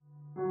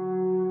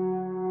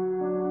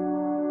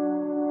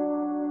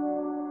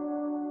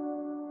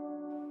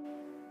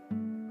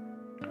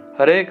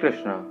Hare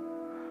Krishna.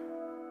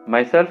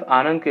 Myself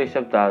Anand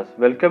Keshav Das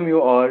welcome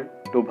you all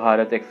to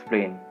Bharat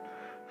Explain.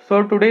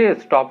 So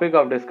today's topic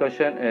of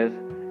discussion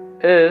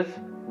is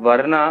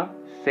Varna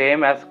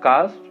same as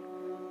caste?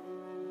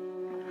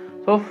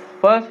 So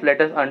first let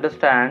us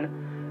understand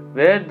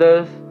where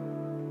does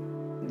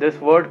this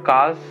word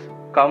caste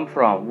come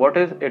from? What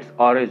is its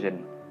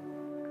origin?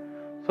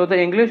 So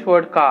the English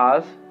word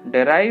caste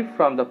derived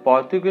from the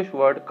Portuguese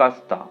word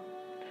casta,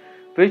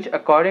 which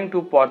according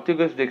to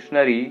Portuguese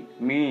dictionary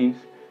means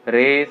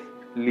race,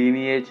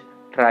 lineage,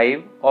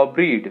 tribe or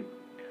breed.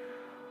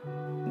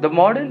 The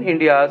modern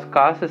India's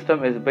caste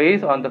system is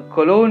based on the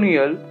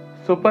colonial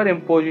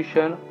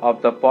superimposition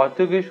of the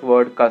Portuguese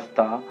word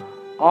casta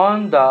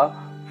on the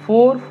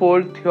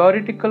fourfold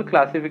theoretical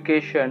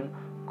classification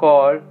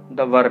called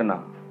the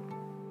Varna.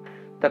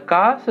 The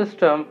caste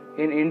system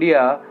in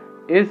India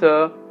is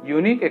a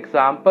unique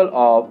example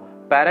of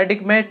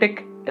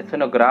paradigmatic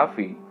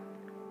ethnography.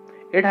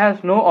 It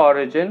has no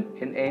origin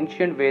in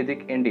ancient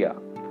Vedic India,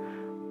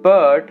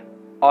 but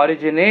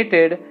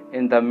originated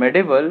in the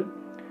medieval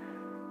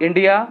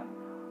India,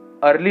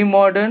 early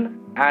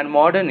modern and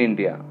modern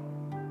India,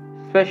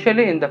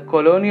 especially in the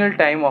colonial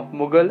time of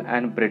Mughal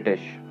and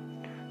British.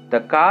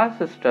 The caste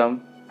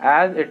system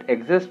as it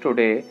exists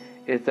today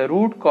is the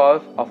root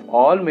cause of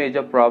all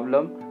major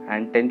problem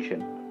and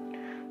tension.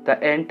 The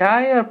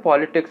entire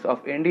politics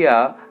of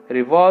India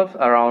revolves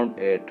around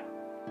it.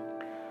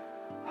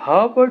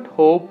 Herbert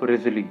Hope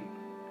Risley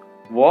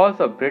was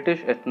a British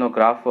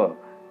ethnographer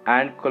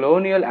and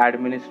colonial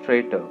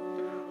administrator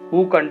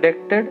who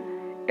conducted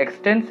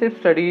extensive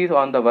studies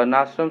on the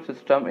Varnashram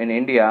system in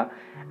India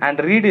and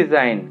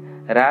redesigned,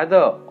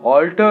 rather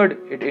altered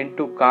it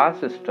into caste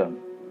system.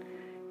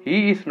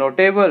 He is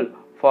notable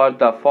for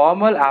the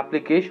formal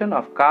application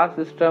of caste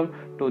system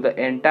to the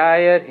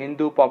entire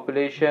Hindu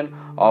population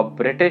of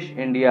British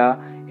India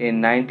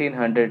in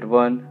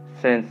 1901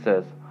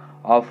 census,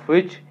 of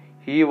which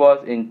he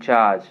was in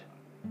charge.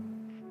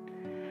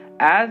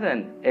 As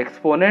an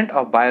exponent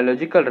of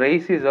biological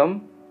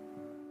racism,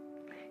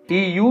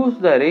 he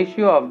used the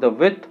ratio of the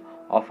width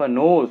of a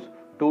nose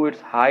to its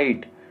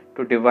height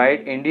to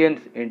divide Indians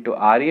into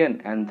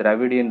Aryan and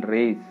Dravidian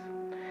race,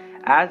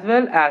 as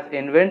well as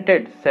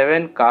invented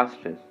 7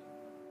 castes.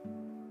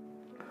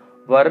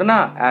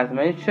 Varna, as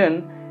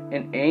mentioned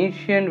in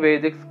ancient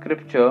Vedic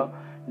scripture,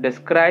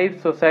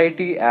 describes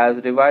society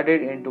as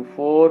divided into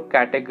 4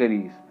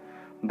 categories: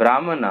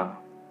 Brahmana,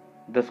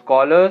 the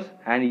scholars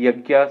and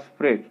Yajna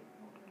spirit;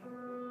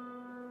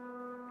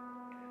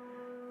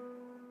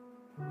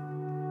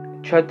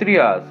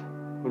 Kshatriyas,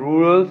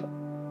 rulers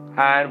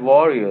and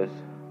warriors;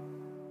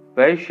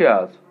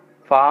 Vaishyas,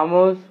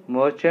 farmers,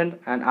 merchants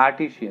and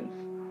artisans;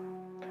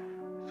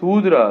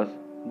 Sudras,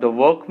 the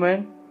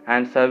workmen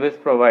and service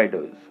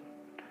providers.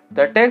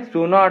 The texts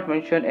do not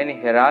mention any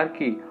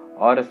hierarchy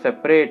or a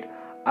separate,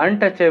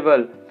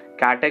 untouchable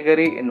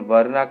category in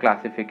Varna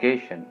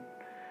classification.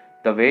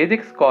 The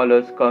Vedic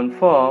scholars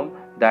confirm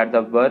that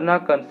the Varna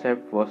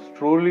concept was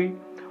truly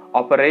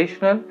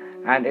operational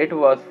and it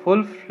was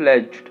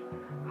full-fledged,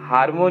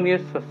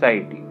 harmonious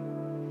society.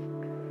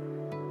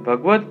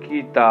 Bhagavad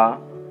Gita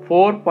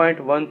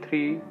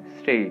 4.13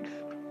 states,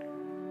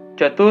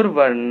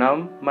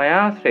 Chaturvarnam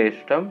maya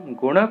sreshtam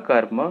guna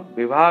karma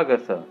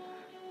vibhagasa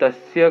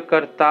tasya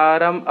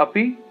kartaram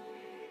api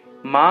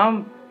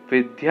mam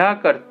vidya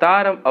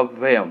kartaram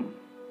abhyam.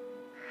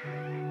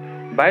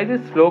 By this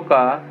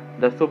sloka,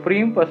 the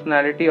Supreme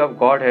Personality of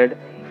Godhead,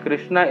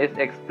 Krishna, is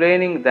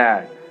explaining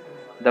that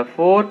the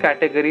 4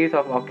 categories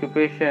of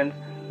occupations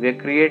were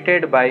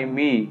created by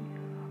me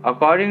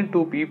according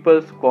to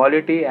people's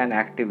quality and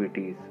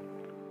activities.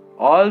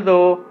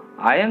 Although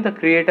I am the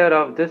creator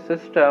of this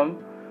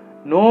system,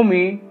 know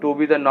me to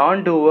be the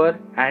non-doer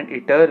and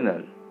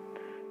eternal.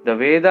 The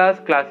Vedas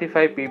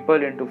classify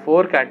people into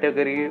 4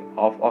 categories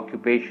of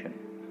occupation,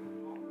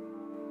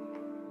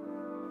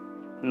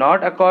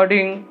 not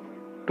according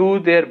to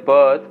their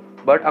birth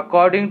but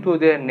according to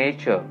their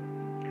nature.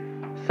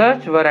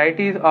 Such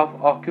varieties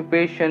of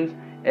occupations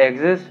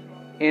exist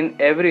in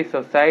every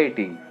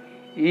society,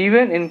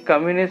 even in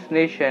communist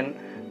nation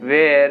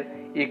where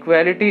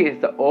equality is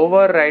the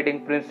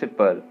overriding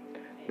principle.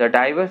 The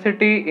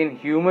diversity in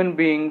human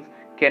beings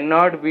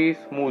cannot be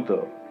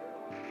smoother.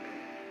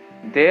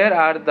 There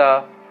are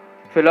the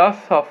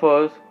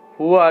philosophers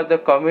who are the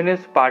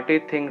Communist Party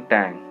think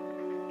tank.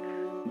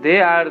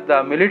 They are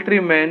the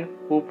military men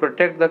who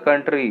protect the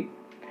country.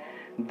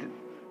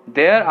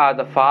 There are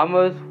the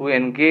farmers who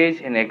engage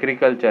in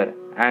agriculture,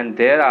 and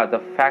there are the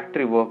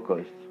factory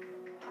workers.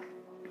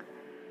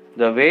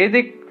 The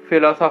Vedic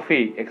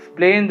philosophy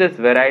explains this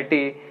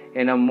variety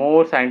in a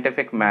more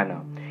scientific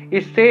manner.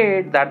 It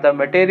states that the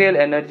material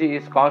energy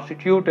is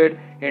constituted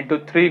into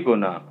 3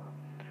 guna.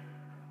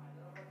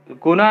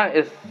 Guna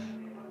is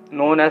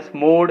known as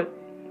mode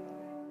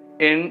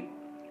in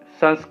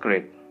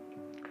Sanskrit.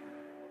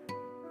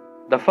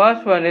 The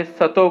first one is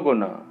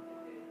Satoguna,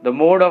 the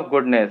mode of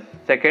goodness.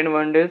 Second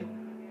one is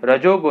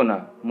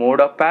Rajoguna,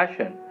 mode of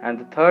passion. And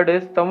the third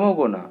is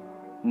Tamoguna,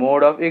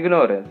 mode of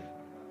ignorance.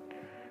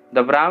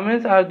 The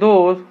Brahmins are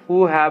those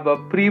who have a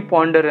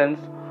preponderance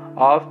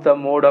of the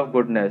mode of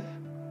goodness.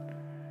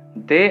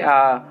 They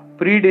are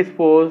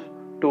predisposed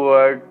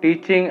toward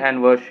teaching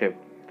and worship.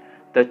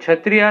 The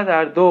Kshatriyas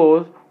are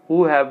those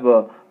who have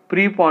a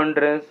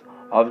preponderance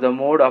of the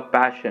mode of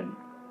passion,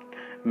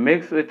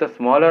 mixed with a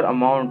smaller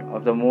amount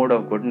of the mode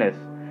of goodness.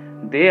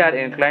 They are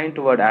inclined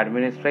toward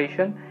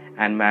administration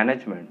and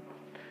management.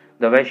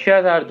 The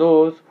Vaishyas are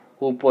those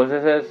who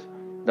possess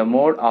the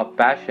mode of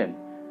passion,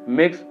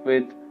 mixed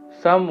with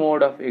some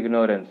mode of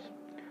ignorance.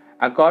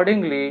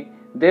 Accordingly,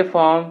 they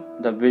form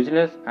the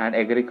business and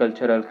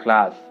agricultural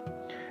class.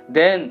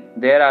 Then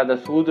there are the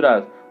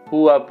Sudras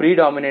who are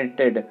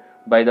predominated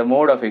by the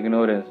mode of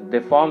ignorance. They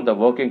form the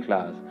working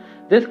class.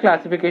 This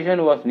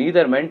classification was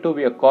neither meant to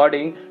be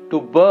according to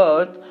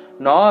birth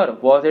nor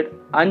was it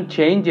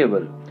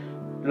unchangeable.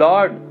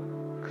 Lord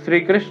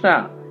Sri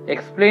Krishna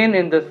explained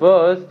in this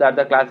verse that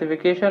the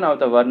classification of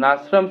the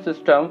Varnashram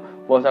system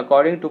was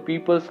according to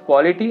people's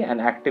quality and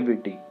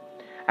activity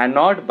and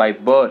not by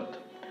birth.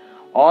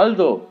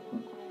 Although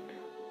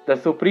the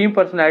Supreme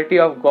Personality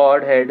of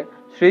Godhead,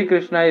 Sri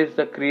Krishna, is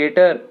the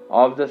creator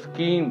of the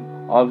scheme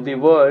of the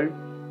world,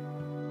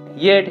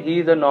 yet he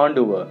is a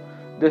non-doer.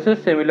 This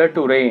is similar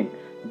to rain.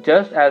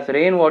 Just as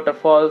rainwater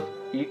falls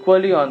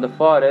equally on the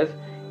forest,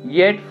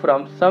 yet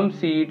from some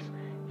seeds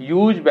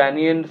huge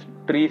banyan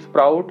trees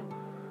sprout,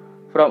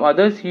 from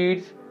other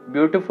seeds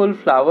beautiful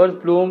flowers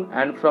bloom,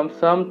 and from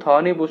some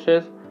thorny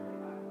bushes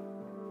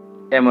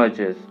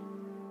emerges.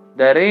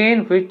 The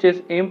rain, which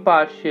is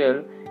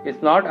impartial,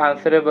 is not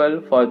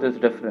answerable for this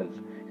difference.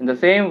 In the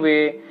same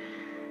way,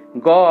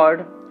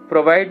 God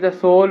provides the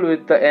soul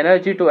with the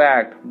energy to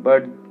act,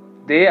 but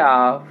they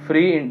are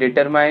free in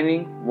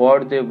determining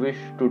what they wish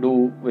to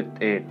do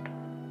with it.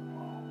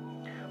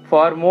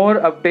 For more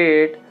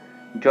update,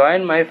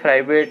 join my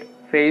private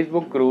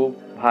Facebook group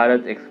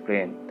Bharat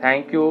Explain.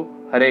 Thank you.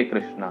 Hare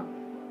Krishna.